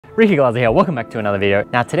Ricky Glaser here, welcome back to another video.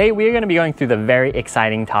 Now today we are going to be going through the very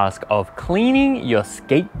exciting task of cleaning your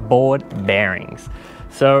skateboard bearings.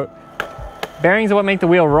 So bearings are what make the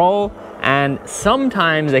wheel roll, and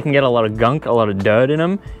sometimes they can get a lot of gunk, a lot of dirt in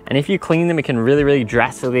them, and if you clean them it can really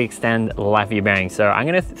drastically extend the life of your bearings. So I'm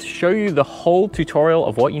going to show you the whole tutorial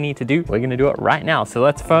of what you need to do. We're going to do it right now. So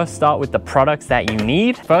let's first start with the products that you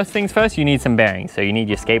need. First things first, you need some bearings. So you need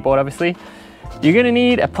your skateboard, obviously. You're going to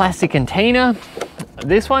need a plastic container.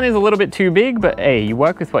 This one is a little bit too big, but hey, you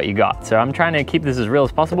work with what you got. So I'm trying to keep this as real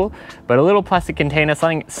as possible, but a little plastic container,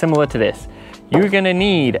 something similar to this. You're going to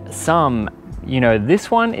need some, this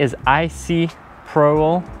one is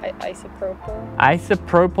isopropyl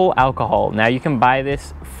alcohol. Now you can buy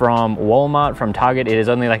this from Walmart, from Target. It is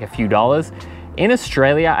only like a few dollars. In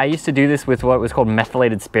Australia, I used to do this with what was called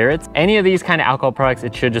methylated spirits. Any of these kind of alcohol products,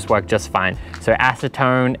 it should just work just fine. So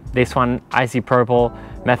acetone, this one, isopropyl,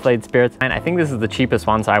 methylated spirits. And I think this is the cheapest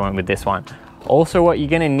one, so I went with this one. Also, what you're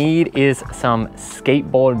gonna need is some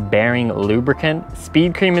skateboard bearing lubricant.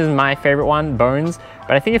 Speed Cream is my favorite one, Bones,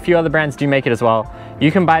 but I think a few other brands do make it as well.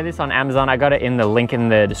 You can buy this on Amazon. I got it in the link in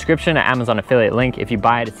the description, an Amazon affiliate link. If you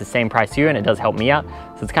buy it, it's the same price to you and it does help me out.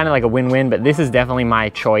 So it's kind of like a win-win, but this is definitely my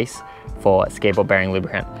choice for skateboard bearing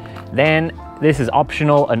lubricant. Then this is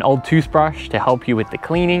optional, an old toothbrush to help you with the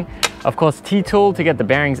cleaning. Of course, T-tool to get the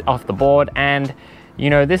bearings off the board, and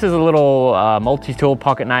this is a little multi-tool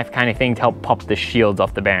pocket knife kind of thing to help pop the shields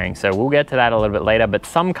off the bearings. So we'll get to that a little bit later, but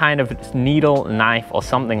some kind of needle, knife, or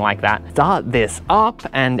something like that. Start this up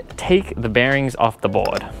and take the bearings off the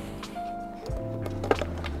board.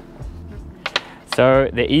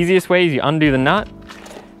 So the easiest way is you undo the nut,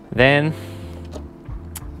 then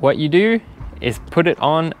what you do is put it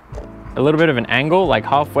on a little bit of an angle, like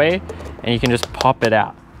halfway, and you can just pop it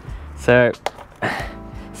out. So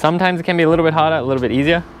sometimes it can be a little bit harder, a little bit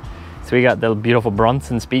easier. So we got the beautiful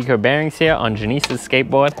Bronson Speedco bearings here on Janice's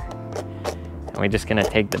skateboard. And we're just gonna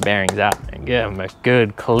take the bearings out and give them a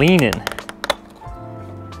good cleaning.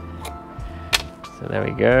 So there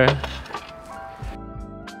we go.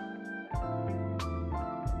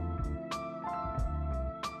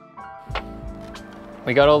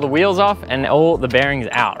 We got all the wheels off and all the bearings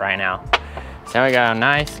out right now. So now we got a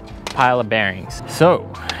nice pile of bearings. So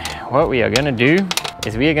what we are gonna do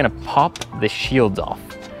is we are gonna pop the shields off.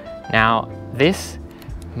 Now this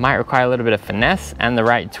might require a little bit of finesse and the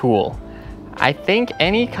right tool. I think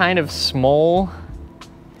any kind of small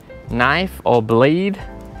knife or blade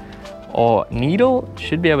or needle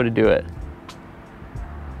should be able to do it.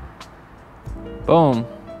 Boom.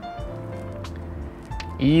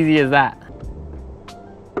 Easy as that.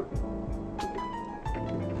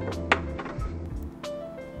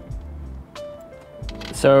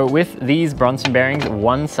 So with these Bronson bearings,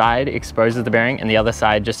 one side exposes the bearing and the other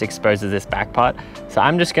side just exposes this back part. So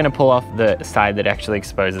I'm just gonna pull off the side that actually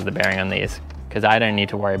exposes the bearing on these because I don't need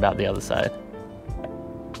to worry about the other side.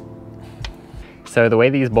 So the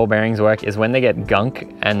way these ball bearings work is when they get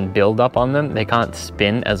gunk and build up on them, they can't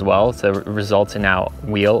spin as well. So it results in our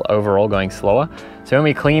wheel overall going slower. So when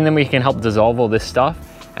we clean them, we can help dissolve all this stuff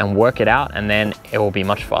and work it out, and then it will be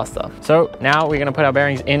much faster. So now we're gonna put our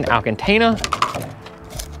bearings in our container.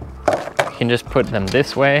 Can just put them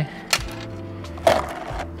this way.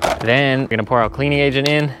 Then we're gonna pour our cleaning agent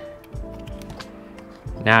in.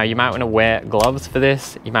 Now you might wanna wear gloves for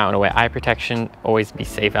this. You might wanna wear eye protection. Always be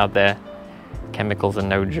safe out there. Chemicals are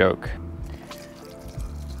no joke.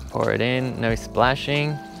 Pour it in, no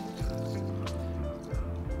splashing.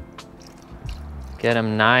 Get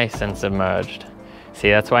them nice and submerged. See,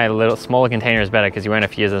 that's why a little smaller container is better because you won't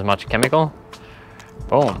have to use as much chemical.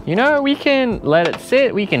 Boom. We can let it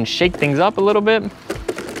sit. We can shake things up a little bit.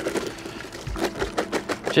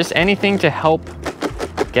 Just anything to help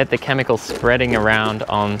get the chemical spreading around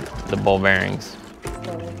on the ball bearings.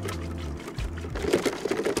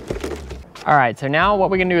 All right, so now what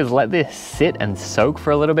we're gonna do is let this sit and soak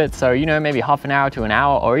for a little bit. So, maybe half an hour to an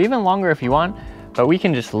hour or even longer if you want, but we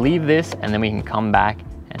can just leave this and then we can come back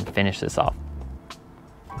and finish this off.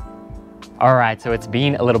 All right, so it's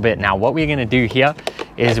been a little bit. Now what we're gonna do here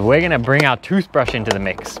is we're gonna bring our toothbrush into the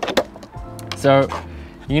mix. So,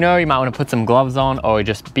 you might wanna put some gloves on, or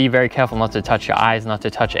just be very careful not to touch your eyes, not to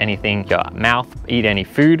touch anything, your mouth, eat any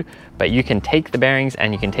food, but you can take the bearings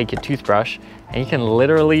and you can take your toothbrush and you can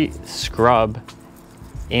literally scrub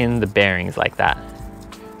in the bearings like that.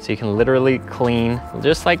 So you can literally clean,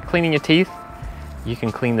 just like cleaning your teeth, you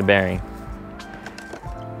can clean the bearing.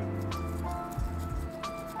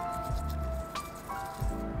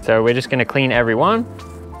 So we're just gonna clean every one.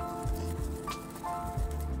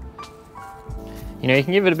 You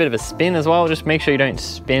can give it a bit of a spin as well. Just make sure you don't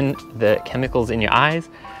spin the chemicals in your eyes.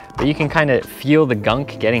 but you can kind of feel the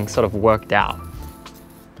gunk getting sort of worked out.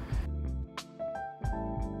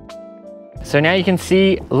 So now you can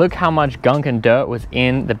see, look how much gunk and dirt was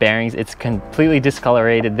in the bearings. It's completely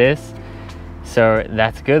discolorated this. So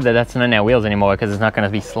that's good that that's not in our wheels anymore, because it's not going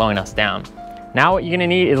to be slowing us down. Now what you're going to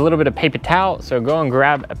need is a little bit of paper towel. So go and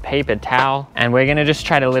grab a paper towel, and we're going to just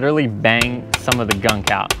try to literally bang some of the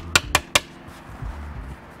gunk out.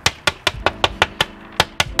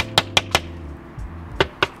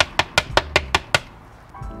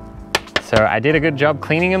 So I did a good job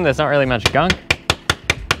cleaning them. There's not really much gunk.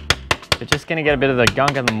 We're just gonna get a bit of the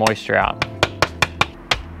gunk and the moisture out.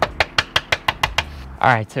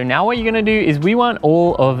 All right, so now what you're gonna do is we want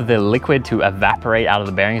all of the liquid to evaporate out of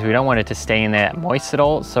the bearings. We don't want it to stay in there moist at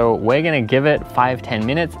all. So we're gonna give it 5-10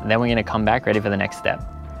 minutes, then we're gonna come back ready for the next step.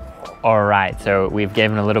 All right, so we've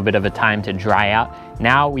given a little bit of a time to dry out.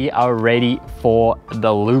 Now we are ready for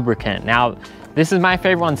the lubricant. Now, this is my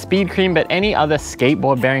favorite one, Speed Cream, but any other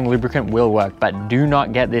skateboard bearing lubricant will work, but do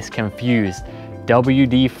not get this confused.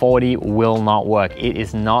 WD-40 will not work. It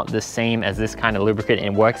is not the same as this kind of lubricant.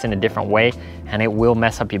 It works in a different way and it will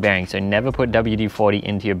mess up your bearings. So never put WD-40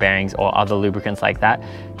 into your bearings or other lubricants like that.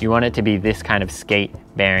 You want it to be this kind of skate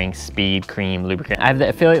bearing Speed Cream lubricant. I have the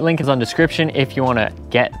affiliate link is on description if you want to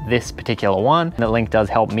get this particular one. The link does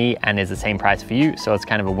help me and is the same price for you. So it's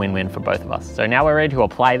kind of a win-win for both of us. So now we're ready to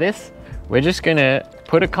apply this. We're just gonna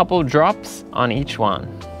put a couple drops on each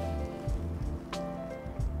one.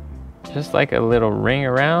 Just like a little ring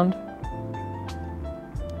around,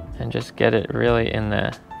 and just get it really in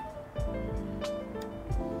there.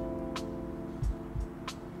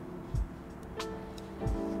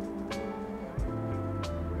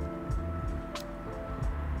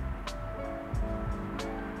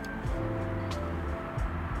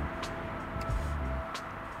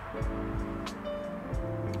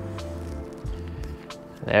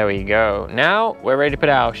 There we go. Now we're ready to put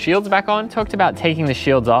our shields back on. Talked about taking the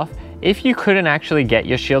shields off. If you couldn't actually get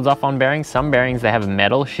your shields off on bearings, some bearings, they have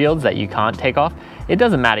metal shields that you can't take off. It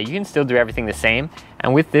doesn't matter, you can still do everything the same.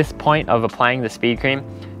 And with this point of applying the Speed Cream,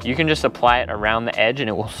 you can just apply it around the edge and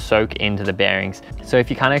it will soak into the bearings. So if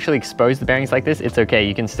you can't actually expose the bearings like this, it's okay,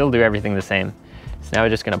 you can still do everything the same. So now we're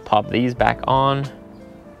just gonna pop these back on.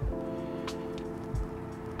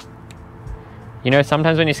 You know,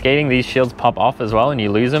 sometimes when you're skating, these shields pop off as well and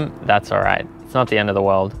you lose them, that's all right. It's not the end of the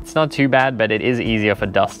world. It's not too bad, but it is easier for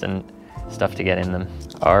dust and stuff to get in them.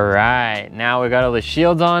 All right, now we've got all the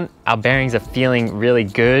shields on. Our bearings are feeling really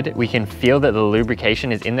good. We can feel that the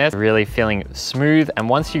lubrication is in there, really feeling smooth. And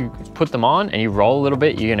once you put them on and you roll a little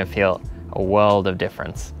bit, you're gonna feel a world of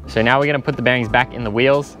difference. So now we're gonna put the bearings back in the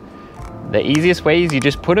wheels. The easiest way is you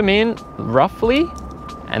just put them in roughly,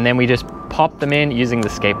 and then we just pop them in using the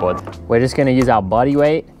skateboard. We're just gonna use our body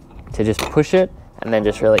weight to just push it and then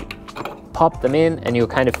just really pop them in, and you'll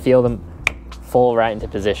kind of feel them fall right into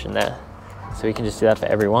position there. So we can just do that for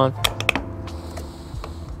every one.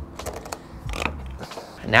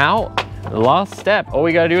 Now, the last step, all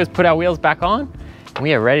we gotta do is put our wheels back on, and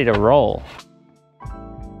we are ready to roll.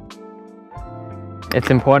 It's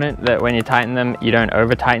important that when you tighten them, you don't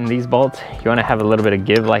over tighten these bolts. You wanna have a little bit of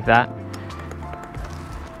give like that.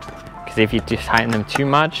 Because if you just tighten them too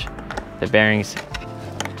much, the bearings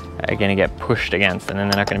are gonna get pushed against and then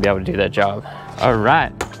they're not gonna be able to do their job. All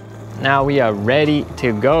right, now we are ready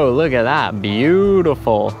to go. Look at that,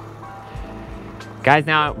 beautiful. Guys,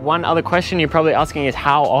 now one other question you're probably asking is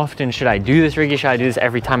how often should I do this, Ricky? Should I do this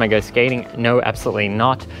every time I go skating? No, absolutely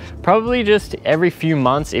not. Probably just every few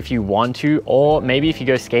months if you want to, or maybe if you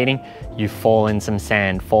go skating, you fall in some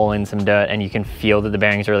sand, fall in some dirt, and you can feel that the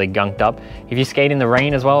bearings are really gunked up. If you skate in the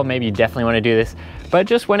rain as well, maybe you definitely want to do this, but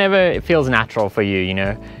just whenever it feels natural for you, you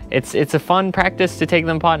know. It's a fun practice to take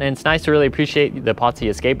them apart, and it's nice to really appreciate the parts of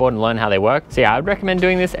your skateboard and learn how they work. So yeah, I would recommend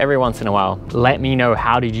doing this every once in a while. Let me know,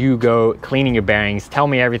 how did you go cleaning your bearings? Tell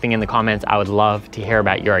me everything in the comments. I would love to hear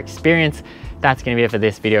about your experience. That's gonna be it for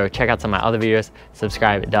this video. Check out some of my other videos.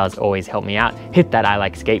 Subscribe, it does always help me out. Hit that I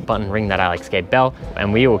like skate button, ring that I like skate bell,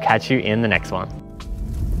 and we will catch you in the next one.